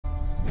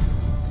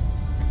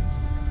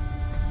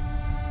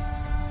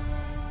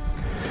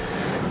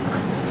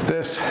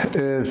This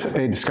is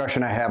a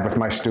discussion I have with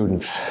my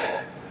students.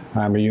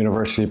 I'm a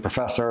university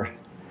professor,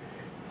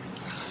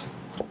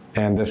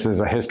 and this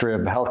is a history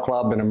of the health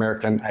club and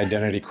American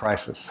identity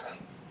crisis.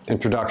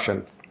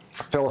 Introduction: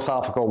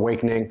 philosophical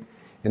awakening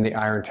in the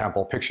Iron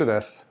Temple. Picture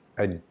this: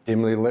 a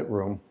dimly lit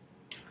room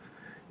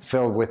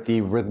filled with the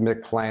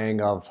rhythmic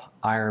clang of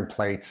iron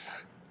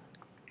plates,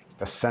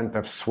 the scent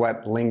of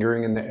sweat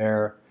lingering in the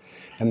air,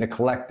 and the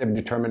collective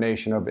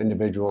determination of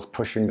individuals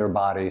pushing their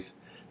bodies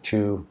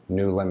to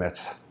new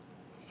limits.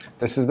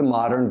 This is the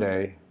modern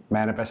day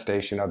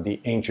manifestation of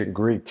the ancient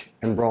Greek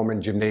and Roman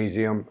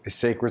gymnasium, a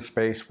sacred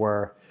space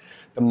where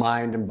the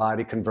mind and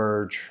body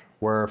converge,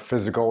 where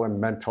physical and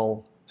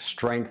mental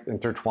strength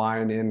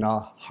intertwine in a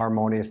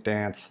harmonious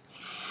dance.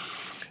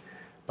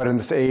 But in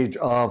this age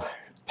of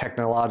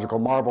technological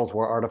marvels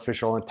where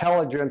artificial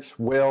intelligence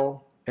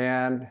will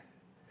and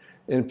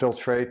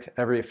infiltrate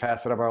every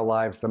facet of our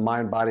lives, the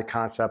mind-body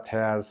concept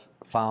has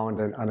found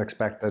an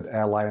unexpected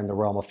ally in the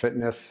realm of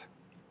fitness: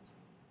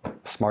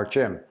 smart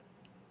gym.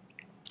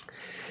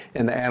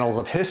 In the annals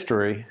of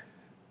history,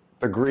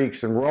 the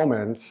Greeks and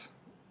Romans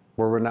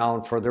were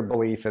renowned for their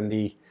belief in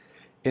the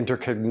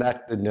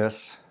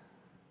interconnectedness,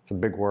 it's a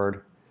big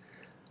word,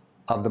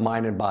 of the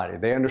mind and body.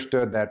 They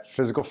understood that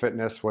physical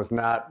fitness was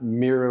not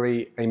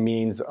merely a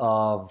means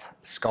of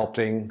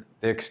sculpting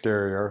the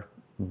exterior,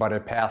 but a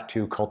path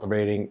to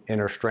cultivating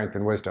inner strength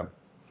and wisdom.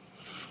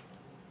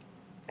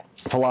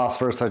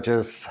 Philosophers such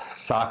as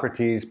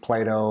Socrates,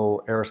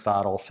 Plato,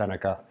 Aristotle,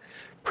 Seneca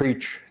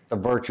preach the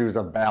virtues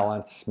of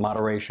balance,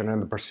 moderation,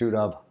 and the pursuit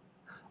of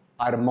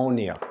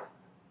eudaimonia,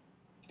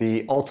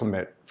 the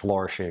ultimate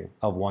flourishing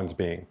of one's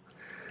being.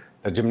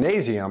 The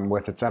gymnasium,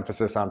 with its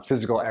emphasis on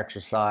physical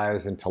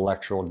exercise,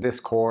 intellectual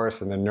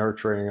discourse, and the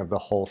nurturing of the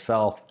whole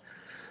self,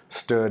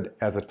 stood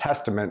as a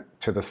testament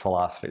to this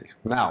philosophy.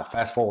 Now,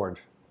 fast forward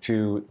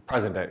to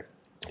present day,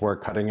 where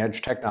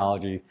cutting-edge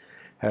technology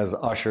has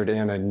ushered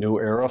in a new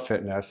era of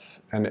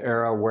fitness, an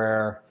era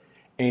where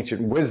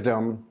ancient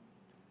wisdom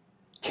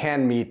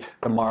can meet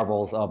the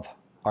marvels of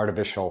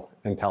artificial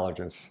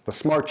intelligence. The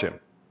smart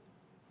gym,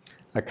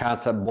 a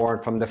concept born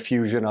from the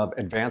fusion of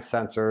advanced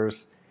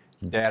sensors,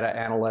 data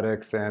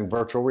analytics, and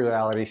virtual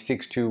reality,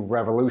 seeks to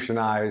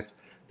revolutionize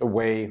the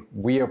way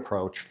we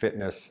approach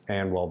fitness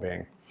and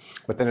well-being.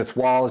 Within its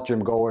walls, gym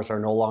goers are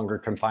no longer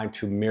confined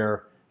to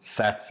mere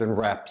sets and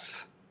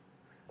reps,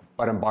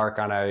 but embark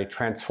on a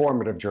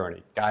transformative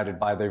journey guided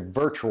by the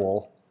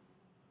virtual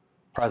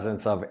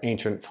presence of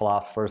ancient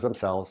philosophers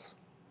themselves,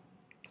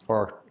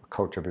 or a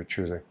coach of your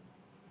choosing.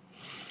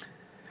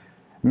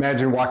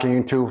 Imagine walking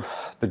into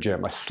the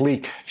gym, a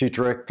sleek,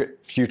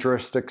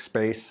 futuristic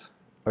space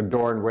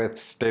adorned with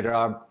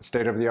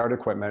state-of-the-art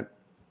equipment,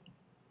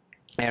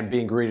 and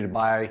being greeted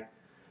by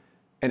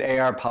an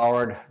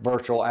AR-powered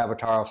virtual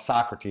avatar of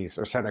Socrates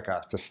or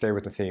Seneca, to stay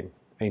with the theme,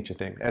 ancient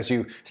theme. As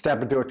you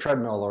step into a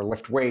treadmill or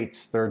lift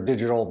weights, their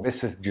digital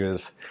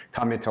visages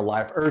come into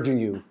life, urging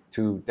you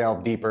to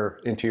delve deeper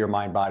into your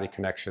mind-body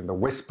connection, the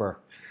whisper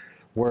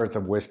words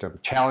of wisdom,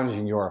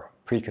 challenging your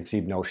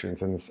preconceived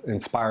notions and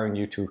inspiring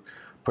you to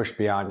push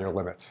beyond your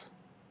limits.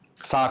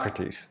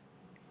 Socrates,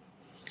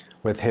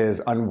 with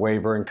his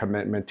unwavering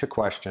commitment to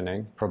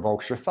questioning,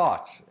 provokes your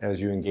thoughts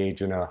as you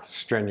engage in a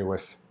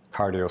strenuous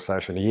cardio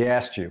session. He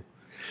asked you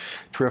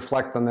to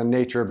reflect on the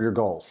nature of your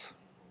goals.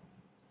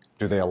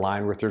 Do they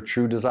align with your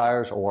true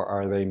desires, or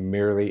are they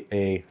merely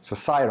a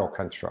societal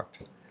construct?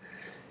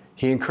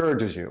 He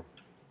encourages you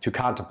to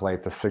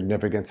contemplate the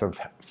significance of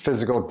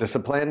physical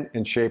discipline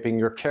in shaping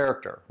your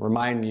character,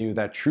 reminding you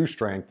that true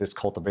strength is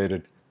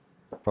cultivated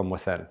from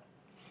within.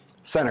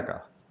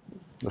 Seneca,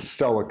 the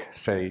Stoic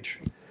sage,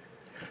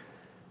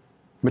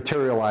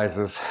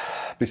 materializes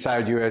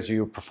beside you as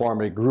you perform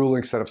a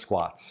grueling set of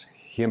squats.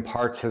 He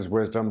imparts his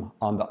wisdom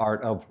on the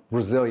art of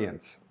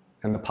resilience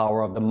and the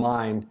power of the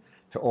mind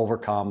to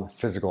overcome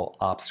physical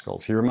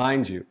obstacles. He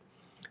reminds you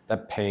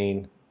that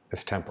pain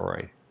is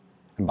temporary,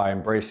 and by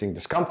embracing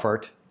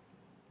discomfort,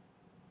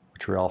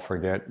 which we all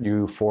forget,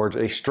 you forge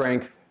a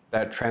strength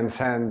that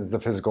transcends the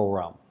physical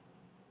realm.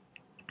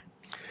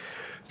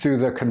 Through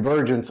the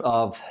convergence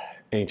of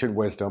ancient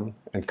wisdom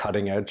and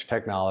cutting-edge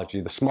technology,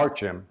 the smart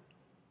gym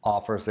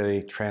offers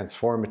a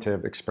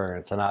transformative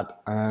experience,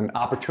 an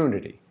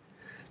opportunity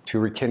to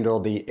rekindle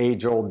the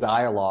age-old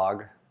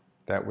dialogue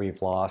that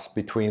we've lost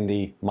between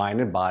the mind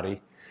and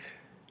body,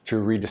 to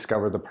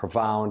rediscover the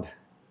profound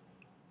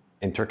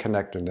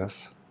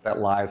interconnectedness that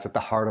lies at the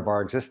heart of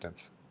our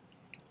existence.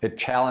 It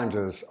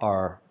challenges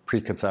our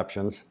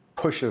preconceptions,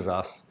 pushes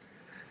us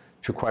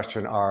to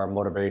question our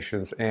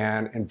motivations,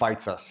 and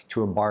invites us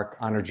to embark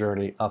on a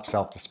journey of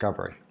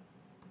self-discovery.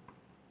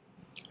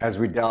 As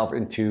we delve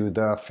into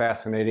the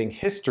fascinating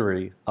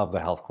history of the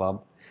health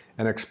club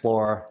and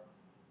explore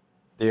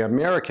the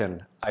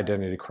American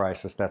identity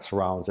crisis that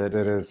surrounds it,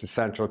 it is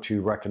essential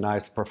to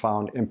recognize the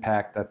profound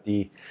impact that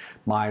the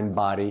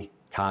mind-body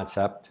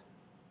concept,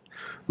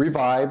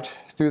 revived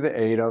through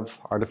the aid of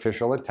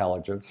artificial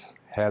intelligence,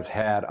 has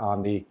had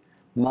on the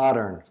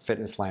modern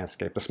fitness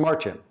landscape. The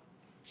smart gym,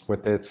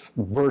 with its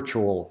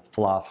virtual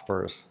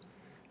philosophers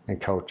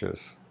and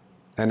coaches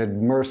and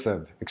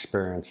immersive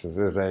experiences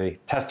is a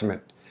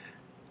testament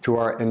to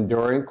our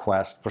enduring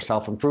quest for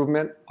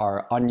self-improvement,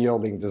 our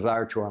unyielding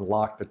desire to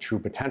unlock the true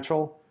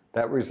potential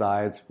that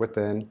resides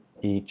within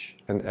each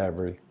and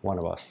every one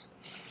of us.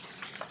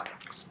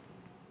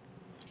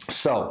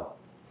 So,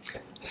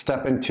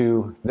 step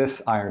into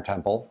this iron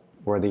temple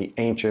where the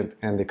ancient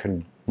and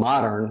the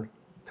modern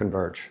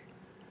converge.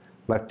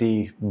 Let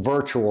the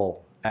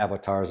virtual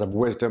avatars of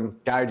wisdom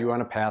guide you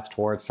on a path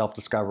towards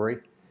self-discovery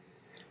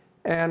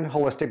and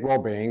holistic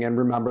well-being. And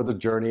remember, the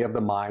journey of the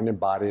mind and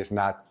body is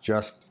not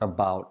just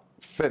about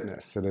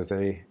fitness. It is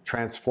a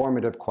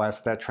transformative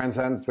quest that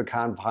transcends the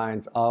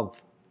confines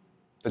of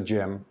the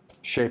gym,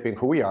 shaping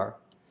who we are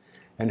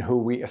and who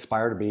we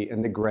aspire to be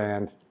in the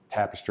grand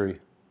tapestry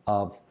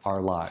of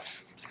our lives.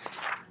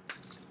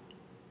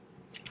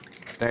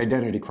 The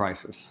identity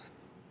crisis.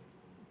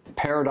 The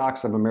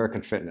paradox of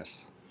American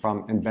fitness,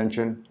 from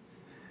invention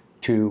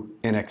to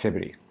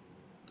inactivity.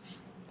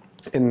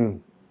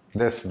 In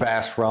this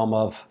vast realm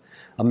of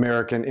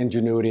American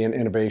ingenuity and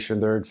innovation,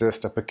 there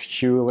exists a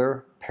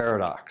peculiar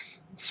paradox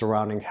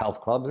surrounding health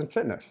clubs and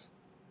fitness.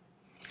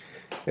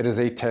 It is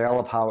a tale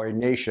of how a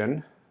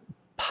nation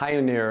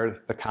pioneered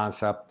the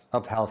concept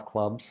of health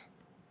clubs,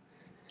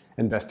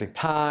 investing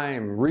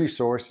time,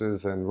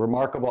 resources, and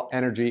remarkable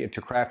energy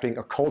into crafting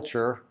a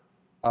culture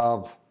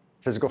of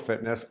physical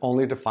fitness,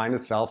 only to find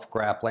itself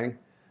grappling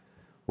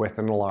with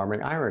an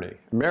alarming irony.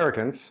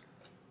 Americans,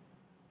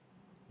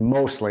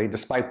 mostly,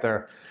 despite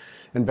their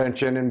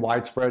invention and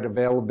widespread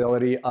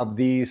availability of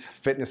these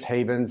fitness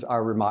havens,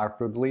 are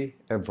remarkably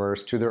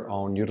averse to their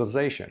own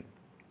utilization.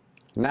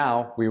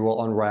 Now we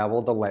will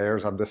unravel the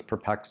layers of this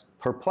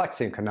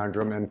perplexing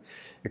conundrum and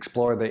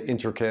explore the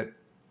intricate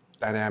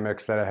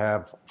dynamics that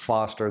have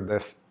fostered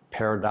this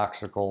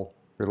paradoxical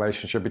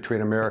relationship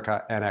between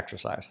America and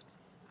exercise.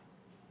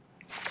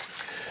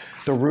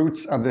 The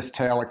roots of this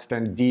tale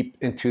extend deep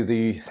into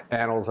the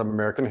annals of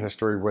American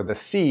history, where the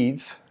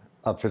seeds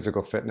of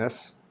physical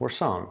fitness were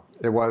sown.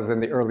 It was in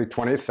the early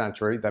 20th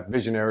century that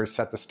visionaries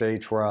set the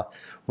stage for a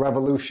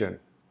revolution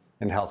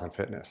in health and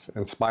fitness.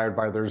 Inspired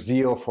by their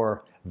zeal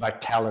for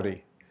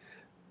vitality,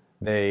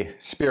 they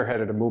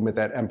spearheaded a movement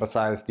that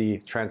emphasized the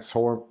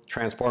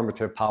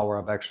transformative power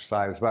of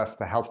exercise. Thus,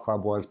 the health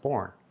club was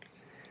born,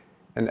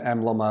 an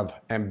emblem of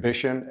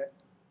ambition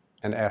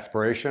and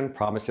aspiration,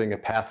 promising a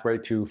pathway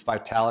to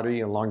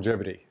vitality and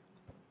longevity.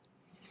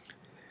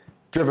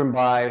 Driven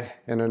by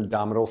an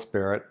indomitable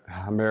spirit,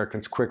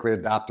 Americans quickly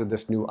adopted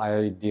this new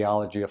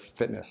ideology of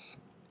fitness.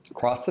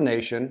 Across the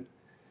nation,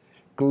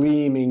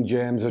 gleaming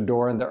gyms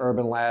adorn the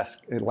urban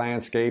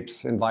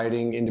landscapes,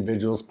 inviting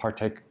individuals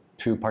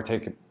to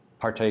partake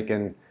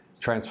in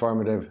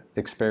transformative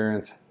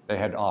experience they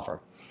had to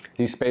offer.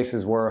 These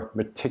spaces were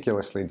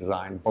meticulously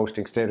designed,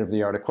 boasting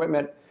state-of-the-art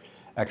equipment,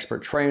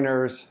 expert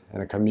trainers,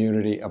 and a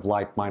community of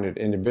like-minded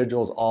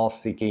individuals, all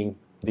seeking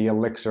the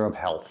elixir of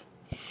health.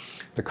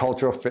 The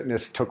culture of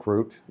fitness took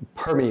root,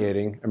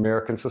 permeating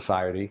American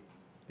society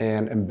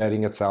and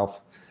embedding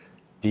itself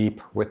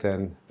deep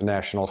within the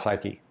national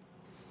psyche.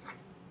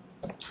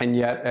 And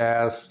yet,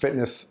 as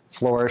fitness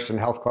flourished and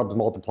health clubs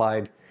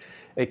multiplied,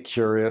 a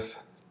curious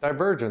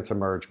divergence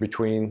emerged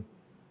between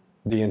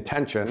the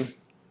intention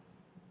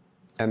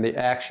and the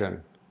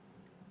action.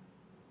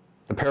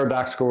 The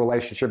paradoxical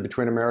relationship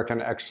between America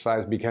and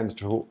exercise begins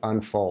to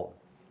unfold.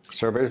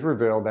 Surveys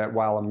revealed that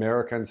while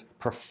Americans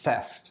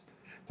professed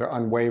their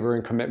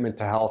unwavering commitment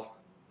to health,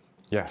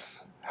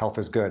 yes, health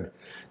is good,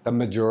 the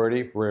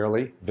majority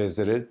rarely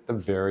visited the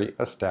very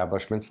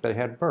establishments they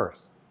had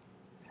birthed.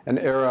 An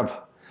era of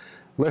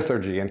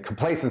lethargy and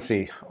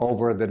complacency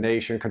over the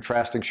nation,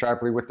 contrasting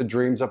sharply with the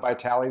dreams of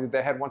vitality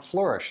that had once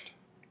flourished.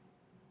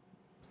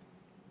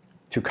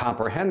 To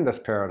comprehend this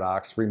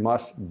paradox, we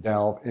must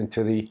delve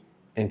into the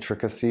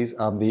intricacies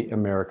of the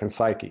American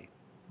psyche.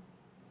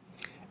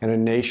 In a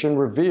nation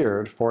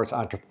revered for its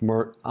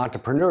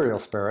entrepreneurial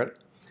spirit,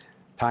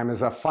 time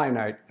is a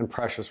finite and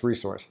precious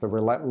resource. The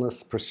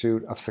relentless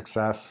pursuit of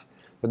success,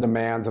 the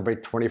demands of a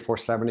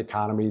 24/7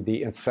 economy,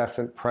 the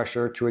incessant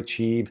pressure to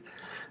achieve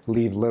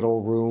leave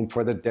little room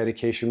for the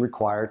dedication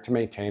required to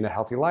maintain a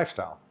healthy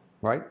lifestyle,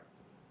 right?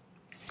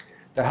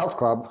 The health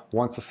club,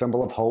 once a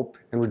symbol of hope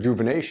and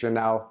rejuvenation,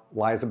 now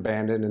lies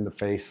abandoned in the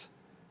face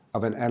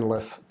of an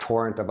endless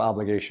torrent of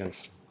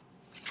obligations.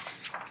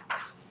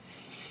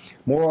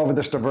 Moreover,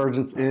 this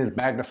divergence is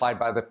magnified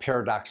by the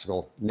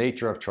paradoxical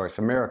nature of choice.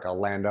 America, a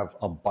land of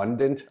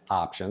abundant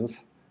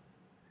options,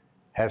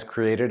 has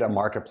created a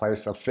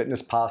marketplace of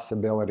fitness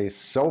possibilities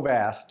so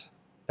vast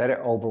that it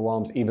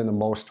overwhelms even the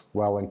most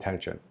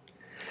well-intentioned.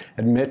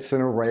 Amidst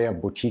an array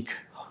of boutique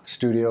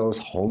studios,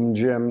 home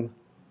gym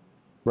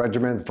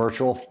regimens,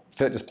 virtual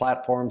fitness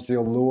platforms, the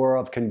allure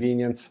of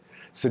convenience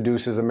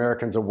seduces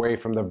Americans away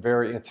from the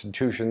very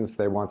institutions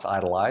they once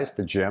idolized.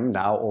 The gym,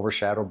 now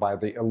overshadowed by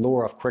the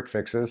allure of quick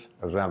fixes,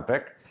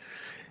 Ozempic,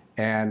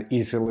 and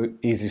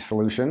easy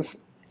solutions,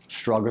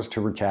 struggles to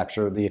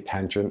recapture the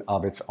attention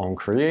of its own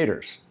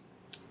creators.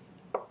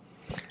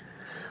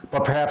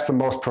 But perhaps the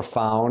most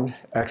profound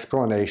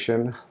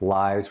explanation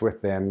lies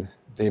within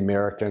the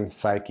American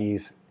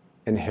psyche's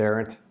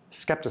inherent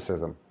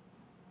skepticism.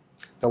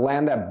 The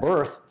land that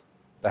birthed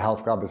the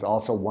health club is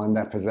also one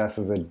that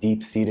possesses a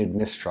deep-seated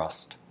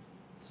mistrust.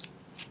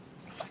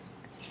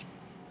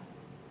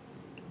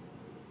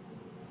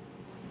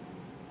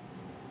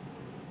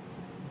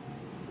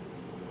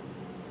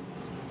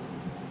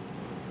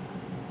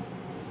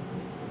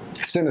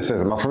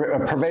 Cynicism,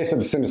 a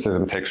pervasive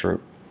cynicism takes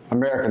root.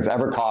 Americans,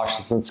 ever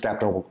cautious and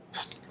skeptical,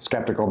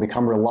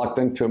 become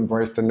reluctant to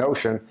embrace the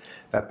notion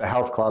that the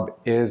health club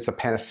is the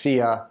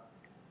panacea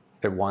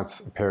it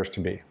once appears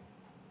to be.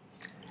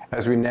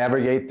 As we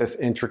navigate this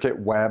intricate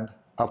web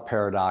of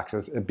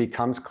paradoxes, it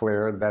becomes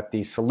clear that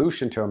the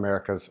solution to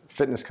America's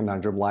fitness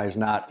conundrum lies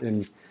not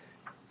in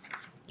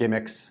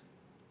gimmicks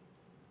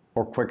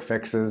or quick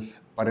fixes,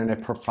 but in a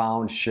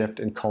profound shift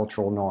in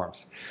cultural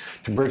norms.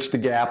 To bridge the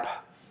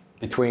gap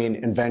between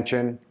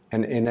invention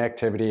and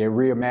inactivity, a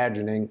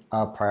reimagining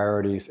of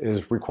priorities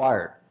is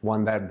required,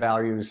 one that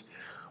values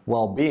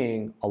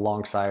well-being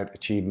alongside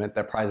achievement,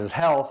 that prizes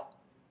health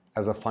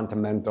as a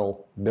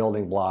fundamental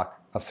building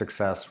block of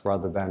success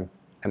rather than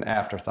an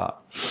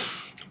afterthought.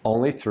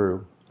 Only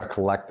through a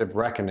collective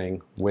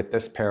reckoning with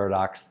this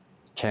paradox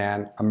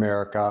can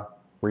America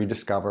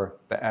rediscover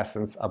the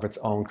essence of its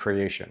own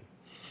creation.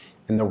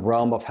 In the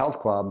realm of health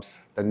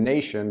clubs, the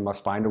nation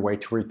must find a way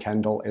to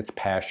rekindle its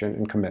passion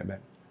and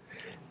commitment,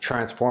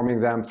 transforming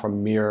them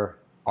from mere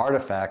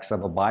artifacts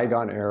of a bygone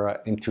era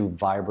into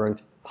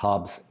vibrant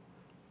hubs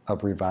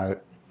of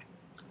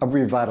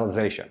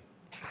revitalization.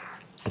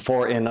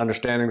 For in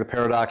understanding the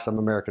paradox of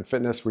American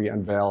fitness, we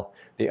unveil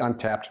the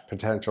untapped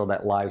potential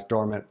that lies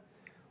dormant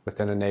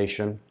within a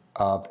nation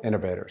of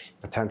innovators.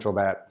 Potential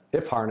that,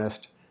 if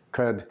harnessed,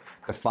 could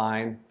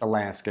define the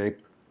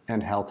landscape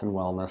and health and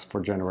wellness for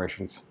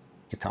generations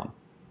to come.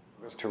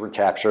 To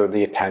recapture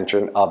the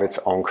attention of its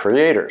own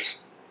creators.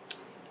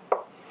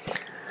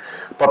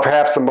 But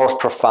perhaps the most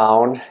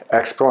profound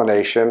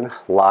explanation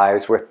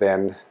lies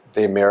within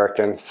the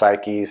American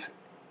psyche's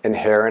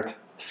inherent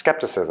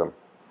skepticism.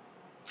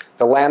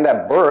 The land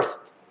that birthed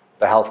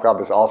the health club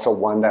is also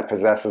one that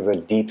possesses a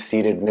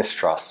deep-seated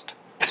mistrust.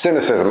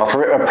 Cynicism, a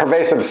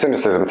pervasive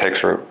cynicism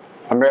takes root.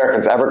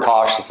 Americans, ever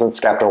cautious and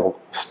skeptical,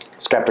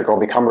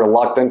 become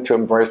reluctant to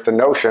embrace the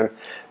notion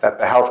that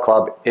the health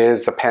club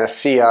is the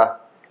panacea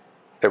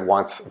it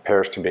once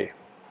appears to be.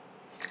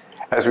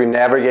 As we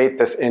navigate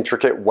this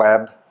intricate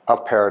web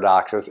of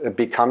paradoxes, it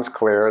becomes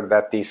clear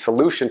that the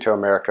solution to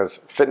America's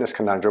fitness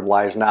conundrum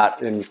lies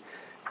not in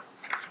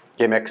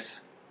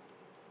gimmicks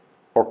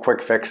or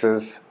quick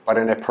fixes, but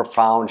in a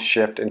profound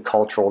shift in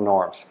cultural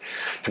norms.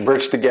 To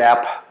bridge the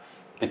gap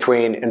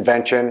between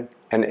invention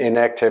and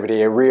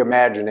inactivity, a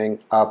reimagining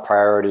of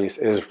priorities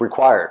is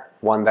required,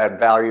 one that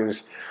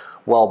values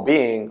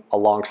well-being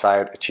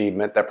alongside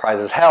achievement, that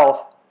prizes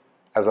health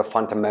as a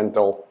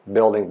fundamental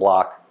building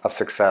block of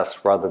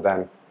success rather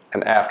than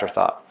an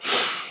afterthought.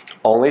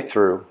 Only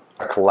through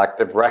a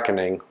collective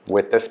reckoning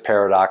with this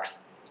paradox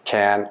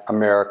can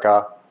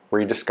America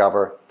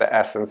rediscover the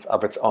essence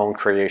of its own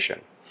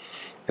creation.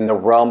 In the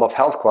realm of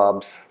health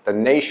clubs, the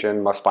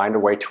nation must find a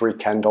way to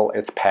rekindle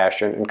its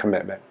passion and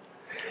commitment,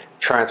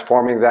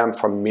 transforming them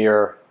from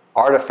mere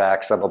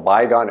artifacts of a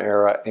bygone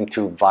era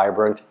into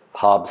vibrant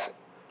hubs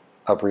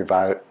of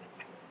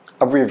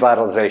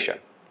revitalization.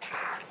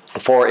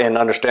 For in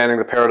understanding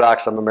the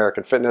paradox of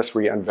American fitness,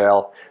 we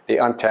unveil the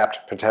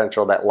untapped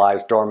potential that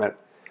lies dormant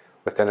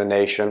within a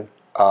nation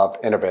of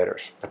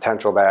innovators.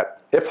 Potential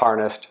that, if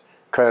harnessed,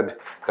 could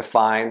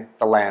define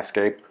the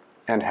landscape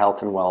and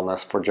health and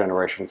wellness for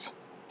generations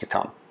to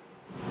come.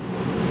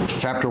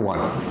 Chapter 1,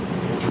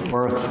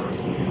 Birth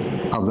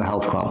of the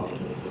Health Club.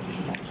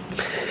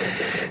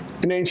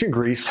 In ancient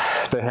Greece,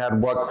 they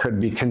had what could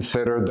be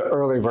considered the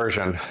early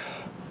version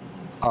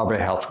of a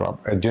health club.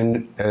 A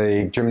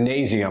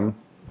gymnasium,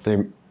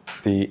 the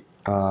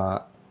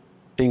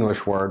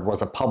English word,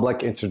 was a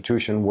public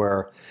institution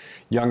where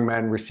young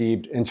men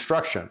received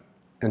instruction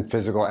in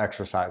physical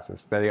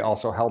exercises. They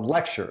also held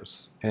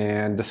lectures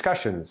and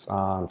discussions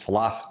on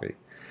philosophy,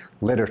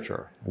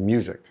 literature, and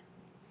music.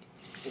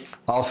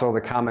 Also, the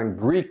common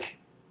Greek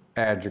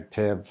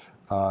adjective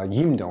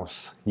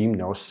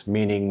gymnos,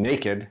 meaning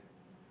naked,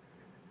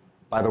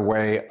 by the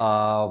way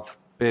of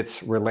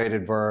its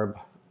related verb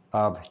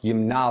of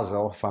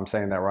gymnazo, if I'm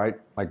saying that right,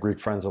 my Greek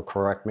friends will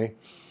correct me,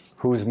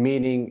 whose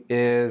meaning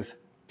is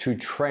to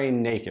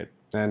train naked.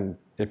 And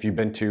if you've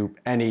been to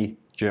any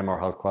gym or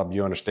health club,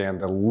 you understand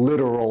the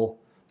literal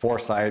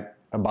foresight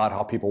about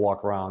how people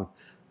walk around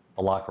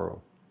the locker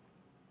room.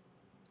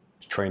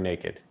 Train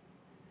naked.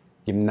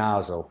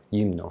 Gymnazo,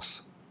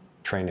 gymnos,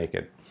 train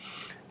naked.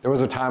 There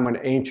was a time when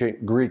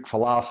ancient Greek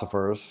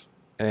philosophers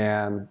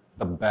and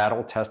the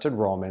battle-tested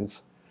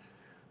Romans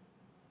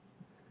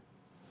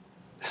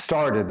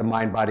started the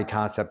mind-body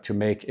concept to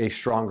make a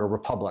stronger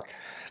republic.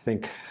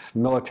 Think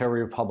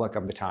military republic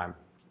of the time.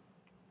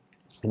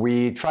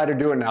 We try to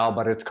do it now,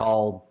 but it's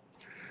called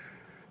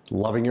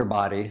loving your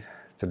body.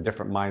 It's a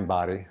different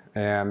mind-body,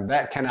 and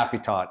that cannot be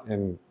taught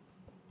in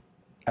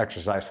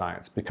exercise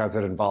science because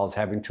it involves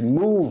having to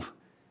move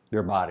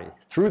your body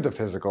through the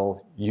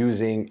physical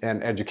using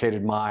an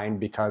educated mind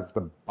because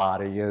the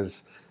body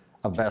is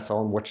a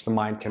vessel in which the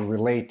mind can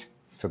relate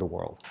to the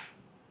world,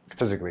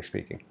 physically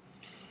speaking.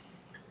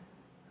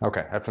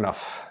 Okay, that's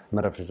enough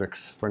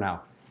metaphysics for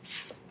now.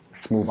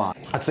 Let's move on.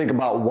 Let's think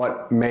about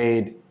what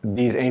made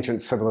these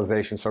ancient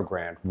civilizations so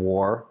grand.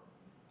 War,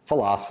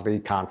 philosophy,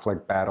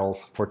 conflict,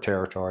 battles for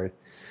territory.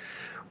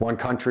 One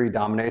country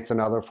dominates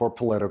another for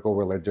political,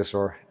 religious,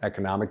 or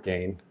economic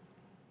gain.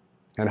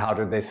 And how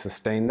did they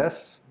sustain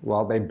this?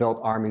 Well, they built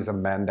armies of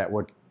men that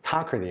would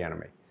conquer the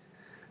enemy.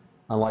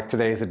 Unlike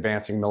today's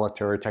advancing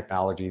military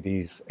technology,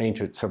 these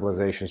ancient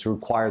civilizations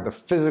required the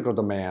physical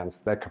demands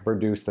that could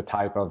produce the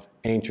type of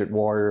ancient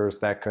warriors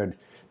that could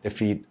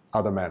defeat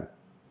other men.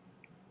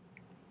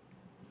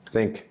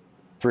 Think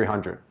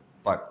 300,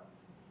 but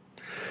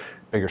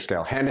bigger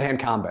scale. Hand-to-hand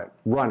combat,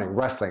 running,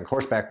 wrestling,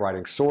 horseback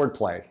riding, sword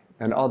play,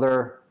 and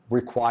other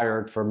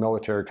required for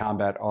military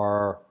combat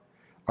are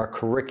a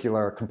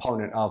curricular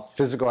component of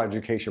physical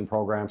education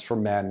programs for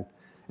men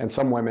and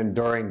some women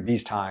during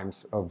these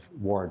times of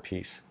war and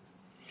peace.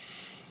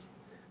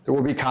 There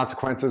will be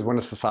consequences when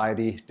a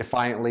society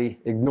defiantly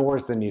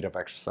ignores the need of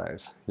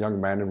exercise. Young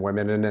men and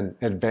women in an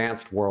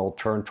advanced world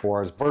turn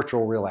towards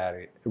virtual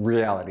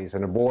realities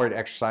and avoid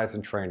exercise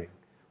and training,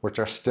 which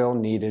are still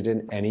needed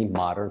in any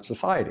modern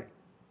society.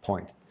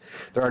 Point.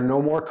 There are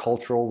no more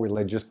cultural,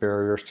 religious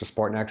barriers to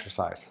sport and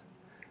exercise.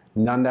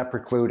 None that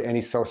preclude any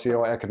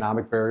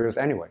socioeconomic barriers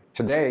anyway.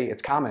 Today,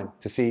 it's common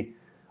to see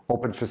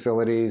open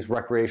facilities,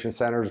 recreation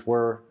centers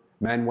where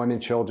men, women,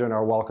 children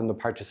are welcome to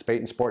participate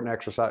in sport and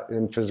exercise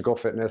and physical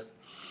fitness.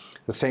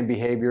 The same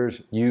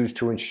behaviors used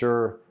to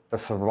ensure the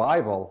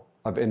survival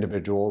of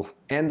individuals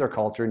and their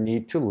culture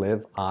need to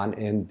live on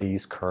in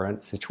these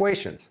current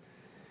situations.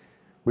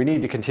 We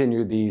need to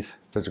continue these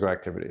physical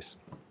activities.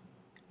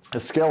 The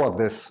scale of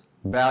this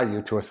value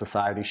to a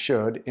society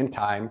should, in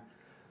time,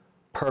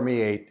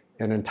 permeate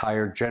an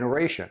entire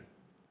generation.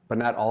 But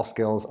not all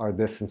skills are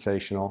this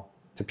sensational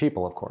to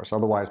people, of course.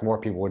 Otherwise, more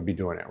people would be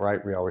doing it,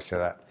 right? We always say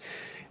that.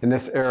 In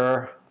this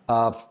era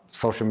of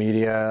social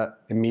media,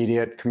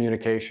 immediate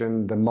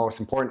communication, the most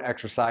important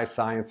exercise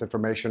science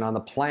information on the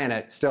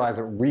planet still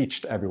hasn't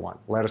reached everyone.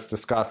 Let us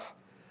discuss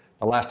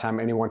the last time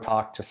anyone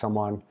talked to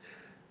someone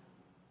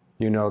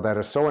you know that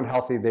is so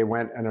unhealthy they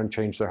went and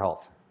unchanged their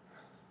health.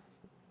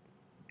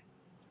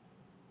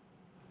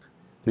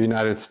 The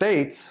United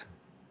States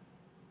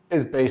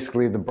is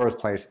basically the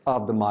birthplace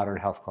of the modern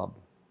health club.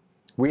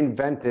 We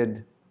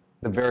invented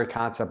the very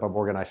concept of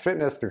organized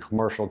fitness, the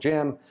commercial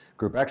gym,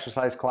 group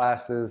exercise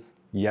classes,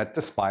 yet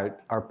despite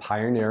our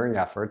pioneering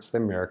efforts, the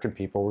American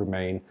people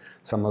remain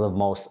some of the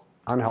most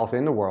unhealthy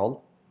in the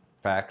world.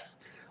 Facts.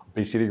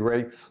 Obesity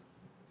rates,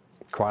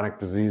 chronic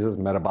diseases,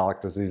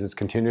 metabolic diseases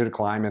continue to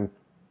climb, and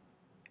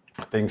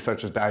things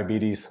such as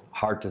diabetes,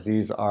 heart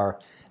disease are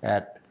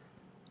at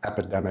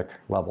epidemic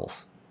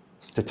levels,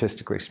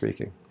 statistically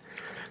speaking.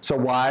 So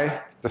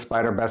why,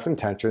 despite our best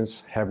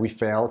intentions, have we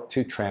failed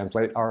to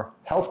translate our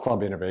health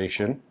club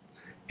innovation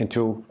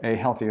into a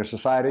healthier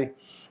society?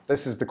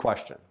 This is the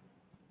question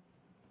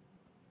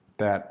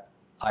that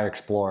I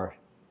explore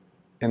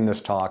in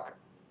this talk,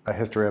 A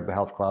History of the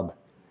Health Club,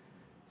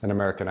 an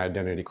American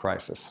Identity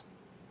Crisis.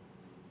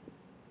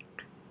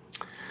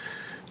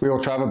 We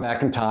will travel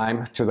back in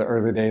time to the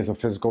early days of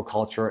physical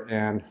culture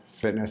and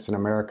fitness in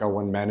America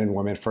when men and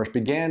women first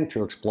began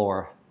to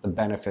explore the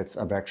benefits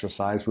of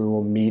exercise. We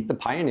will meet the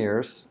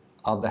pioneers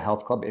of the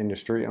health club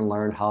industry and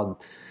learn how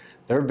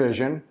their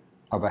vision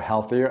of a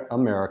healthier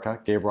America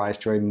gave rise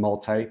to a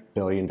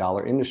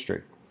multi-billion-dollar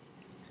industry.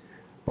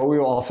 But we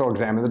will also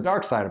examine the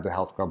dark side of the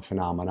health club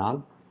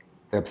phenomenon,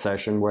 the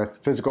obsession with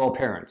physical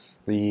appearance,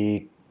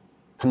 the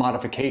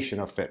commodification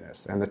of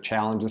fitness, and the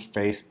challenges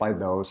faced by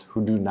those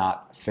who do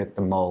not fit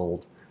the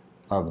mold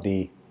of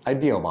the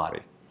ideal body.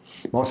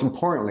 Most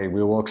importantly,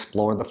 we will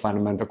explore the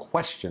fundamental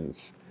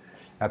questions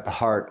at the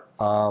heart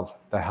of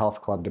the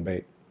health club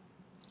debate.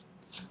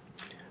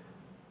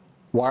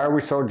 Why are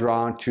we so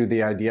drawn to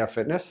the idea of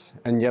fitness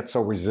and yet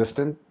so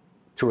resistant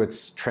to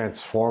its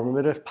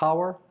transformative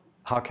power?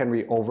 How can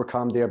we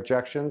overcome the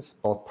objections,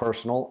 both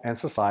personal and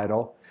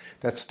societal,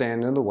 that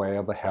stand in the way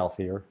of a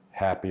healthier,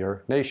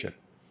 happier nation?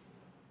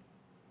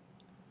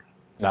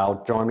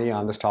 Now, join me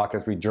on this talk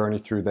as we journey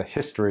through the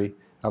history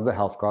of the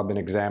health club and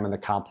examine the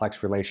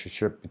complex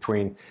relationship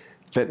between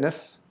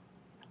fitness,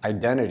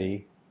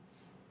 identity,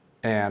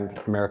 and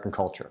American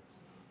culture.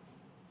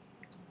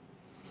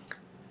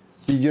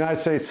 The United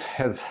States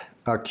has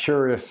a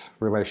curious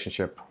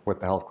relationship with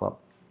the health club.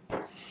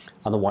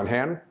 On the one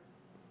hand,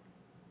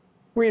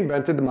 we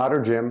invented the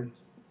modern gym,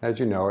 as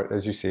you know it,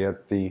 as you see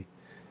it, the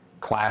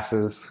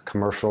classes,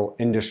 commercial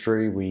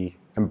industry. We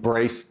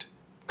embraced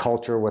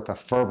culture with a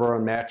fervor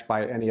unmatched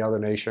by any other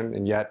nation,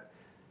 and yet,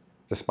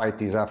 despite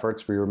these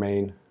efforts, we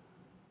remain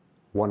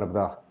one of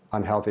the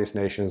unhealthiest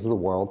nations of the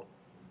world.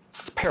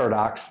 It's a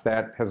paradox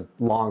that has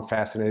long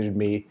fascinated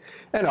me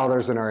and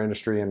others in our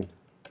industry and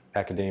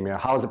academia.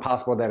 How is it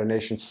possible that a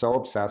nation so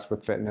obsessed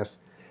with fitness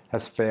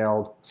has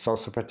failed so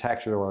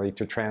spectacularly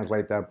to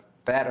translate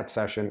that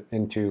obsession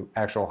into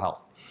actual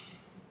health.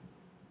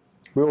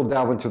 We will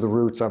delve into the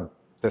roots of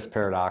this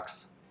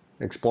paradox,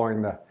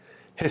 exploring the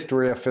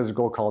history of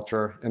physical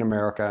culture in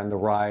America and the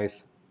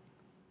rise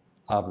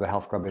of the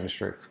health club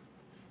industry.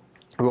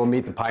 We will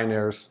meet the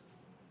pioneers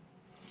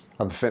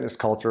of the fitness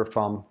culture,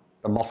 from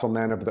the muscle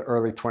men of the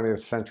early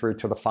 20th century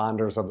to the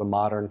founders of the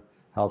modern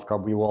health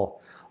club. We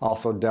will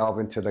also delve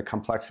into the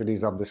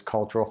complexities of this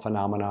cultural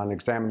phenomenon,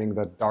 examining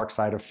the dark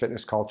side of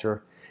fitness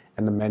culture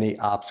and the many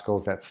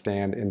obstacles that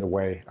stand in the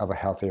way of a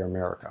healthier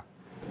America.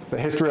 The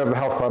history of the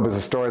health club is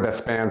a story that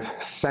spans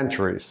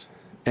centuries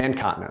and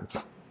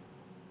continents.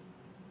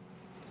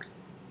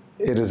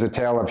 It is a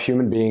tale of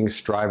human beings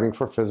striving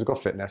for physical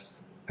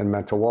fitness and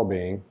mental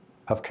well-being,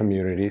 of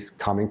communities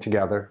coming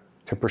together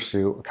to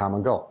pursue a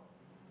common goal.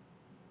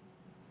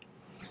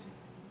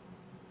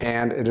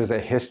 And it is a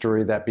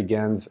history that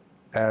begins,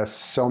 as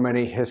so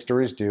many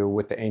histories do,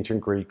 with the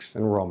ancient Greeks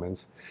and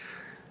Romans.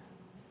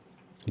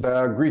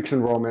 The Greeks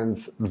and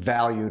Romans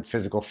valued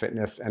physical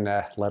fitness and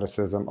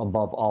athleticism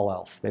above all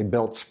else. They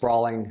built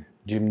sprawling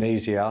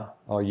gymnasia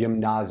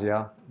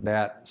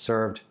that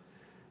served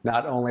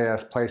not only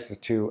as places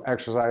to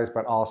exercise,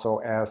 but also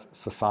as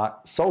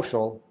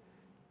social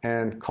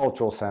and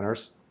cultural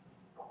centers.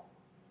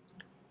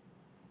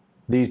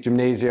 These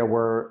gymnasia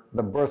were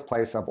the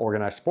birthplace of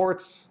organized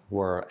sports,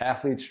 where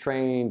athletes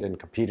trained and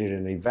competed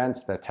in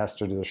events that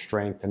tested their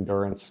strength,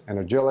 endurance, and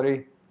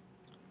agility.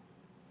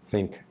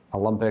 Think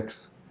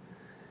Olympics.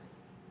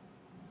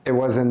 It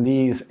was in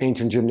these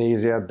ancient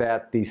gymnasia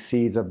that the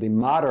seeds of the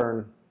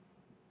modern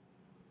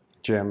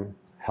gym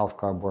health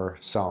club were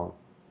sown.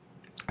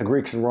 The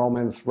Greeks and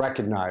Romans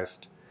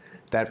recognized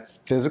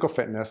that physical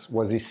fitness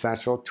was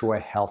essential to a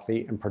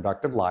healthy and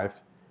productive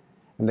life,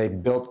 and they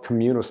built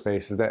communal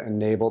spaces that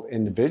enabled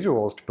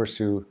individuals to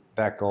pursue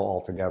that goal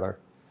altogether.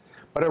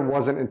 But it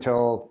wasn't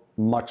until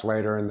much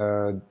later in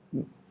the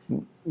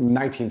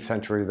 19th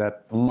century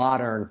that the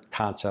modern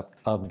concept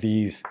of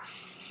these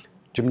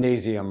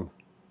gymnasium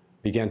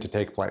began to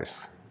take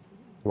place.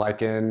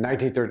 Like in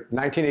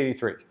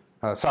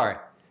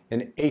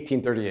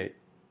 1838.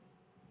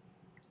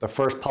 The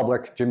first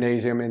public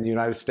gymnasium in the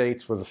United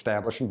States was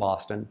established in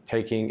Boston,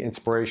 taking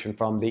inspiration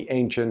from the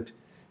ancient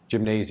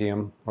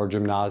gymnasium or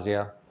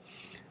gymnasia.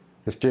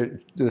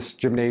 This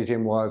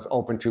gymnasium was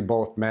open to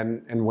both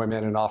men and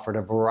women and offered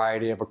a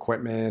variety of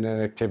equipment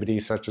and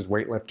activities such as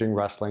weightlifting,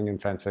 wrestling, and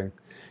fencing.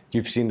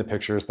 You've seen the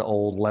pictures, the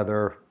old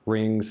leather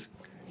rings.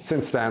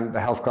 Since then,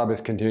 the health club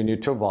has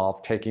continued to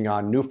evolve, taking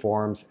on new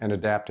forms and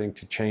adapting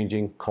to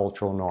changing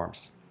cultural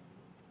norms.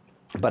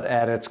 But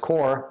at its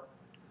core,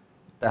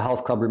 the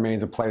health club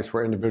remains a place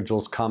where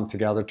individuals come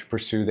together to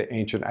pursue the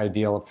ancient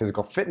ideal of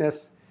physical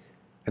fitness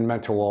and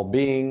mental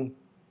well-being.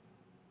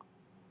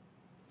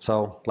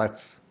 So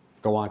let's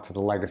go on to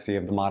the legacy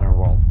of the modern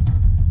world.